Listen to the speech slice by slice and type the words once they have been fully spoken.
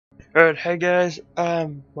Alright, hey guys,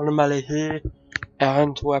 whattamullie here,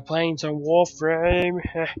 and we're playing some Warframe.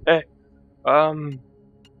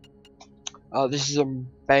 This is a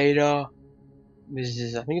beta. I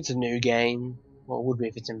think it's a new game. Well, it would be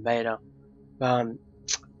if it's in beta.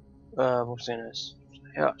 What's in this?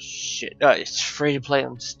 Oh shit! It's free to play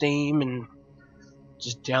on Steam, and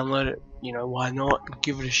just download it. You know, why not?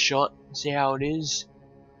 Give it a shot, see how it is.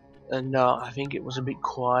 And I think it was a bit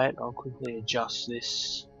quiet. I'll quickly adjust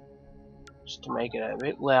this just to make it a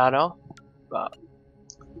bit louder, but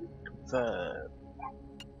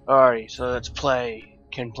alrighty, so let's play.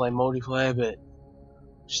 Can play multiplayer, but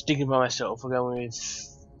sticking by myself. We're going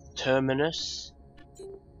with Terminus.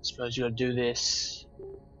 Suppose you gotta do this.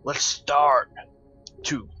 Let's start.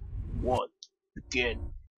 2, 1, begin.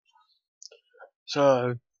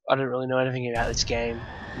 So I don't really know anything about this game.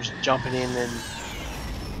 I'm just jumping in and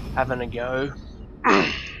having a go.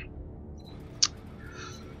 I'm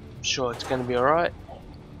sure it's gonna be alright.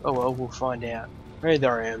 Oh well, we'll find out. Hey,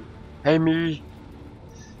 there I am. Hey, me.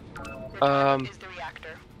 Is the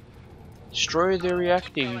reactor. Destroy the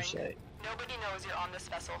reactor, you say? Nobody knows you're on this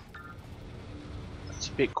vessel. It's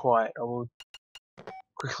a bit quiet. I will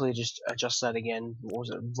quickly just adjust that again. What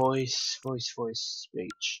was it? Voice,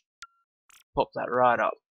 speech. Pop that right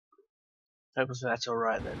up. Hopefully that's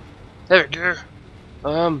alright then. There we go.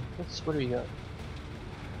 What do we got?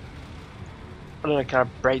 I don't know, can I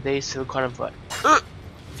break these? So kind of like,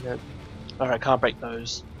 no. Alright, can't break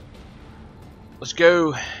those. Let's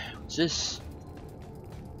go. What's this?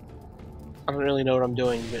 I don't really know what I'm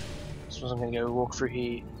doing, but I suppose I'm gonna go walk through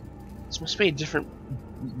here. This must be a different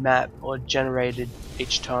map or generated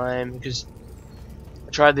each time, because I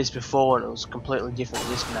tried this before and it was completely different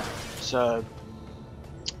this map. So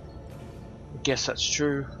I guess that's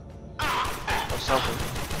true. Or something.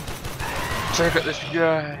 Check out this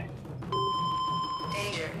guy.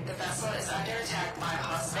 Danger. The vessel is under attack by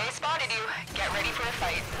hostiles. They spotted you. Get ready for a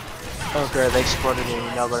fight. Oh great, they spotted me,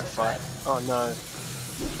 now I've got to fight. Oh no.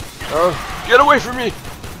 Oh, get away from me!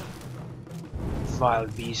 Vile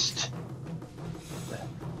beast.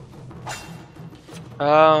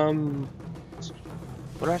 Where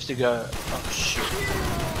do I have to go? Oh shit.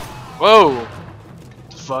 Whoa! What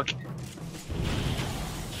the fuck?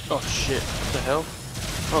 Oh shit, what the hell?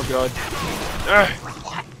 Oh god.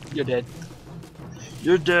 Ah, you're dead.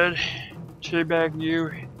 You're dead. Teabag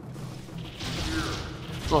you.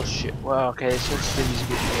 Oh shit, wow, okay, sensitivity's a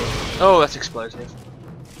bit more. Oh, that's explosive.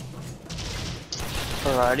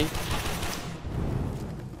 Alrighty.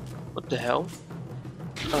 What the hell?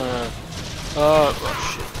 Oh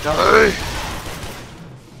shit. Die!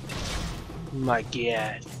 My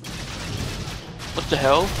god. What the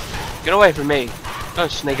hell? Get away from me! Don't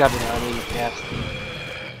sneak up behind me, you cat.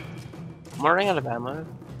 Am I running out of ammo?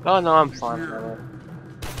 Oh no, I'm fine with ammo.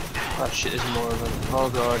 Oh shit, there's more of them. Oh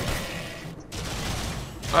god.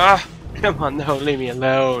 Ah! Come on, no, leave me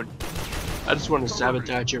alone. I just want to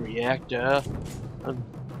sabotage your reactor. I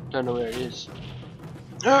don't know where it is.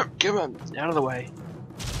 Oh, come on, out of the way.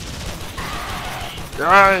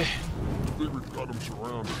 Die! We've got him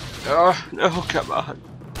surrounded. Oh, no, come on.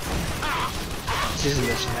 This isn't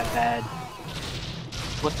actually that bad.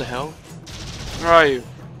 What the hell? Where are you?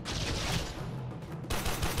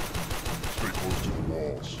 Stay close to the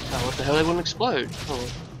walls. Oh, what the hell? They wouldn't explode. Oh.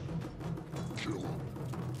 Kill him.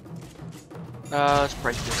 Let's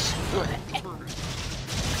break this.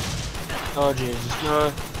 Oh, Jesus,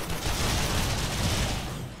 no.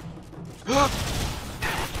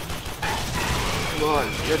 Come on,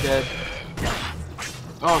 you're dead.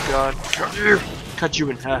 Oh, God. Cut you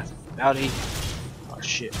in half, Howdy. Oh,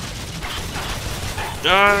 shit.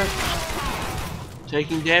 No!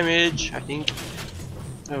 Taking damage, I think.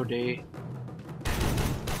 Oh, dear.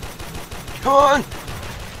 Come on!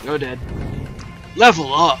 You're dead.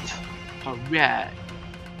 Level up! Alright.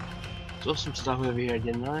 Saw some stuff over here,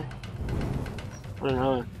 didn't I? I don't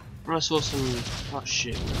know. I saw some. Oh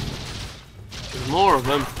shit. There's more of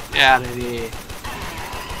them. Get out of here.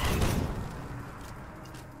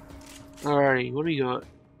 Alrighty, what do we got?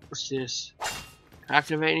 What's this?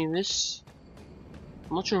 Activating this?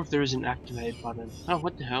 I'm not sure if there is an activate button. Oh,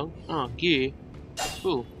 what the hell? Oh, gear.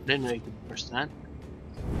 Cool. Didn't know you could press that.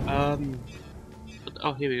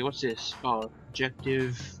 Oh, here we go. What's this? Oh,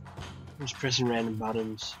 objective. I'm just pressing random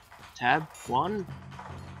buttons. Tab 1.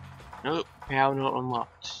 Nope. Power not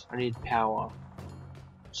unlocked. I need power.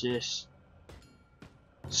 What's this?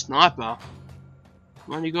 Sniper?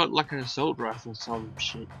 Man, you got like an assault rifle or some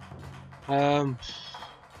shit. Wait,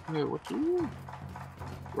 what do you?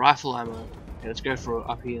 Rifle ammo. Okay, let's go for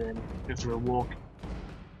up here then. Go for a walk.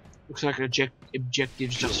 Looks like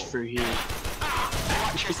objectives just through here.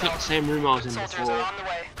 Watch This looks like the yourself. same room I was in Soldiers before. are on the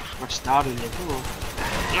way. I started it. Oh.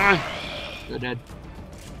 Ah! You're dead.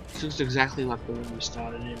 This looks exactly like the room we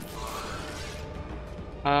started in.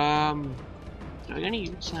 Do I get any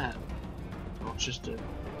use that? Oh, it's just a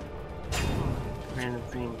random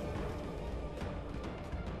thing.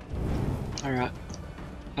 Alright.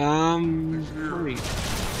 Where are we?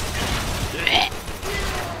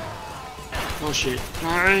 Oh shit.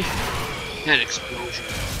 No! That explosion.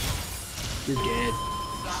 You're dead.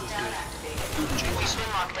 Lockdown activated. We've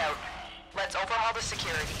been locked out. Let's overhaul the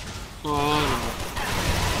security. Oh no.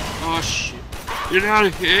 Oh shit. Get out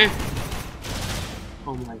of here!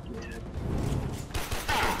 Oh my god.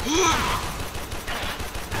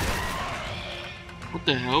 What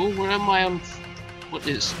the hell? What am I on? What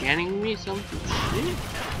is it scanning me? Something shit?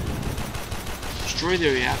 Destroy the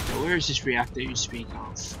reactor. Where is this reactor you speak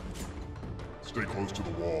of? Stay close to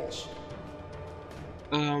the walls.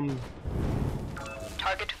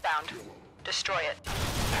 Target found. Destroy it.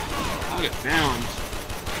 Target found.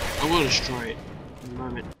 I will destroy it in a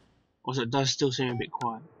moment. Also, it does still seem a bit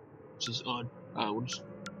quiet, which is odd. We'll just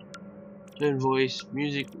turn voice,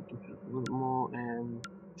 music, we can put a little bit more, and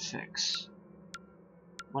effects.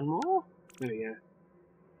 One more? There we go.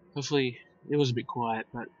 Hopefully, it was a bit quiet,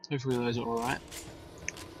 but hopefully those are alright.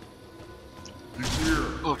 He's here.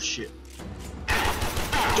 Oh shit.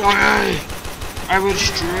 Die! I will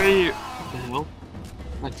destroy you! What the hell?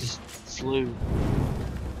 Like this flew.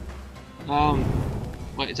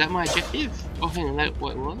 Wait, is that my objective? Oh, hang on,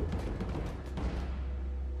 wait, what?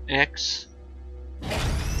 X.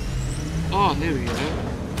 Oh, there we go.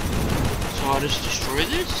 So I just destroy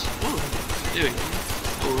this? Oh, there we go.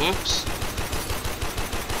 That works.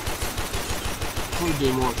 Probably do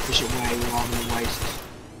a more efficient way rather than waste.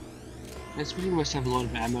 This really must have a lot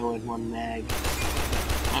of ammo in one mag.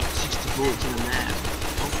 Oh, 60 bullets in a mag.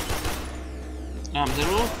 Oh. Is that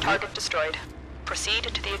all? Target destroyed. Proceed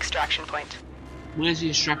to the extraction point. Where's the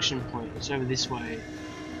extraction point? It's over this way.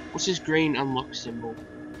 What's this green unlock symbol?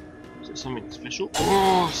 Is it something special?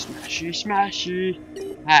 Oh, smashy, smashy!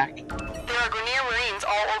 Hack. There are Grenier Marines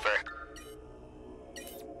all over.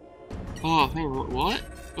 Oh, hang on, what?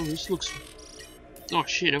 Oh, this looks... Oh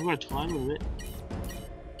shit, I've got a time limit.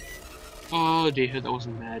 Oh dear, that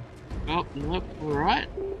wasn't bad. Oh, nope, alright.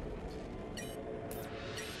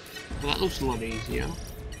 Well, that looks a lot easier.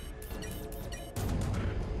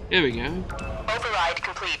 There we go. Override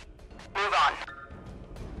complete. Move on.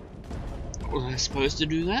 Was I supposed to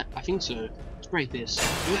do that? I think so. Let's break this.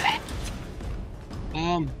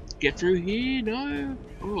 Get through here? No?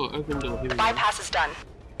 Oh, open door, here we go. Bypass is done.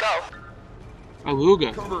 Go. I will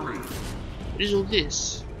go. Cover me. What is all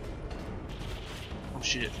this? Oh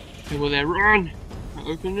shit. People there, run! I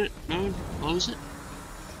open it? No? Close it?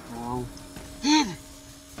 No.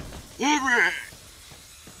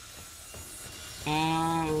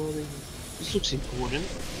 This looks important.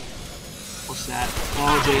 What's that?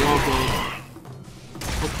 Oh gee, oh god.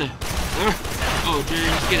 What the? Oh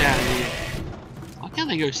jeez, get out of here. I like how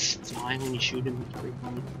they go flying when you shoot them, it's pretty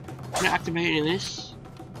funny. I'm not activating this.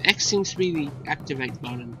 X seems to be the activate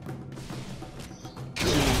button.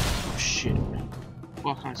 Oh shit.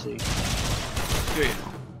 Well, I can't see. Here we go.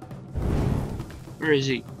 Where is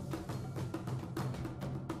he?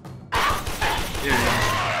 There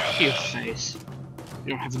he is. Your face. You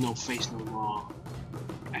don't have no face no more.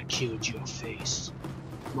 I killed your face.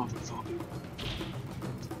 Motherfucker.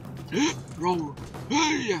 Roll.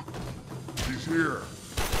 Yeah. He's here.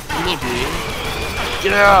 I'm not here.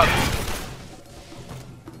 Get out!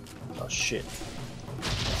 Oh shit.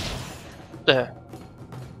 What the heck?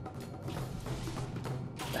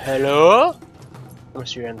 Hello? I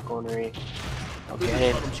must be around the corner here.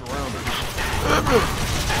 Okay. Got him surrounded.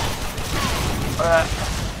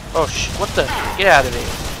 Oh shit, what the? Get out of here.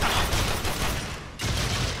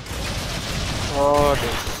 Oh,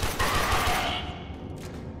 this.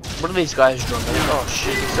 What are these guys dropping? Oh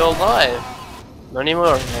shit, he's still alive. Not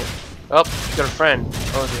anymore, mate. Oh, he's got a friend.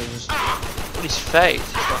 Oh, Jesus. What is his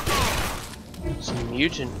face? It's a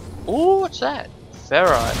mutant. Ooh, what's that?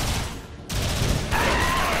 Ferrite.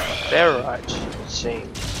 Ferrite, it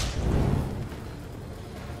seems.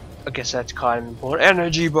 I guess that's kind of important.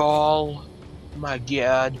 Energy ball! My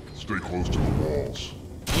god. Stay close to the walls.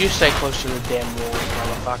 You stay close to the damn wall,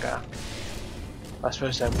 motherfucker. I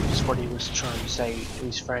suppose that was what he was trying to say to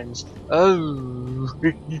his friends. Oh!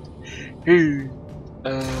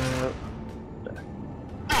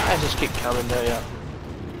 I just keep coming, don't ya?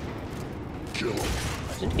 Kill him.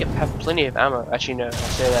 I didn't have plenty of ammo. Actually, no, I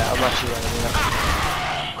say that. I'm actually running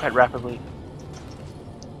out quite rapidly.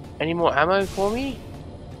 Any more ammo for me?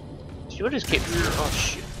 You'll just keep. Oh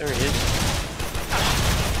shit, there it is.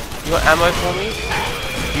 got ammo for me?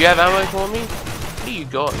 Do you have ammo for me? What do you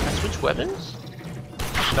got? Can I switch weapons?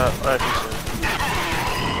 No, I don't think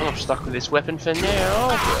so. I'm stuck with this weapon for now.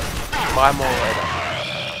 Buy more later.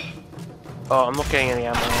 Oh, I'm not getting any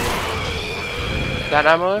ammo. That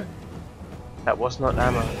ammo? That was not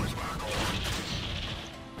ammo.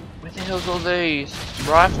 Where the hell's all these?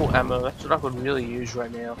 Rifle ammo, that's what I could really use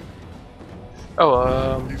right now.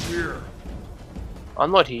 Oh, He's here.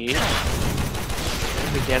 I'm not here.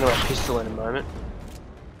 I'll be down to a pistol in a moment.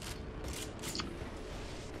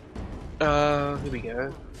 Here we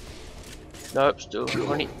go. Nope, still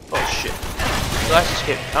 20. Oh shit. You guys just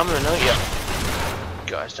keep coming, don't ya?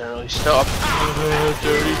 You guys don't really stop.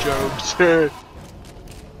 Dirty jokes.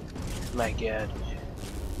 My god.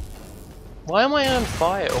 Why am I on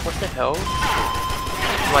fire? What the hell?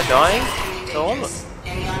 Am I dying? No, I'm not.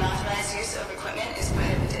 Any unauthorized use of equipment is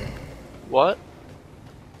prohibited. What?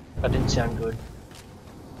 That didn't sound good.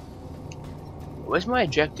 Where's my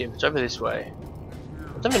objective? It's over this way.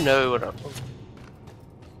 I don't even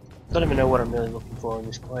know what I'm really looking for in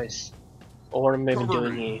this place. Or what I'm even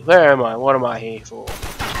doing here. Where am I? What am I here for?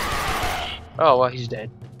 Oh, well, he's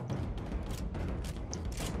dead.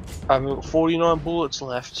 I've got 49 bullets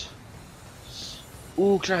left.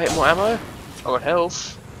 Ooh, can I hit more ammo? I got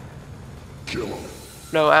health. Kill him.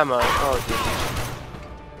 No ammo. Oh,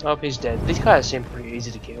 dude. Oh, he's dead. These guys seem pretty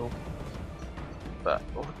easy to kill. But,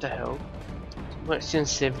 what the hell? Well,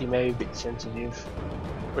 sensitivity may be a bit sensitive.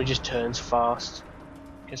 Or he just turns fast.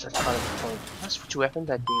 Guess that's kind of the point. Can I switch weapons?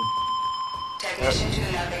 I did. Technician to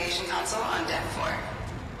the navigation console on deck 4.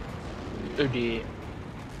 Oh dear.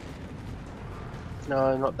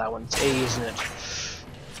 No, not that one. It's E, isn't it?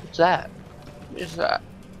 What's that? What is that?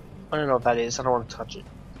 I don't know what that is. I don't want to touch it.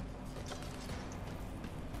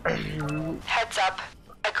 Heads up.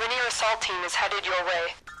 A Grenier assault team is headed your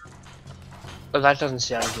way. Oh, that doesn't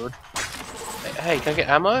sound good. Hey, can I get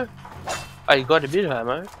ammo? Oh, you got a bit of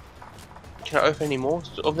ammo. Can I open any more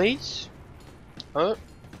of these? Oh.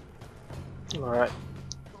 Alright.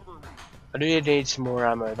 I do need some more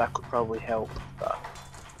ammo. That could probably help. But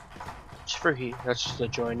it's through here. That's just the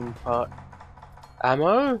joining part.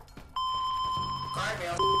 Ammo?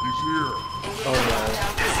 Guardrail. He's here. Oh no.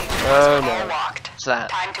 Oh no. What's that?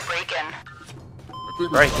 Time to break in.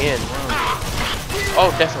 Break in.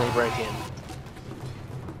 Oh, definitely break in.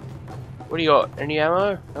 What do you got? Any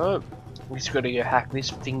ammo? No. We just gotta go hack this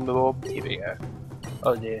thing bob. Here we go.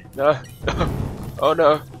 Oh dear. No. Oh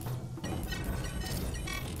no.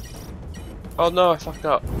 Oh no, I fucked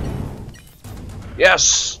up.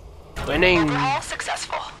 Yes! Winning! Overhaul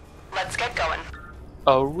successful. Let's get going.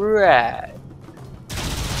 Alright.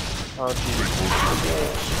 Oh jeez.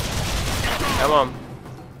 Come on.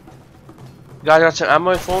 You guys got some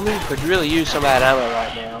ammo for me? Could really use some of that ammo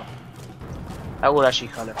right now. That would actually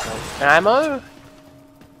kind of help. Ammo?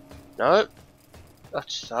 Nope. That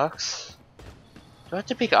sucks. Do I have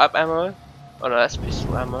to pick up ammo? Oh no, that's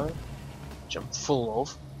pistol ammo. Which I'm full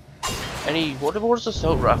of. What does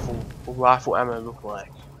assault rifle or rifle ammo look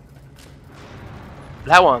like?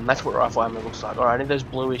 That one, that's what rifle ammo looks like. Alright, I need those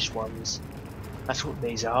bluish ones. That's what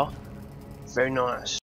these are. Very nice.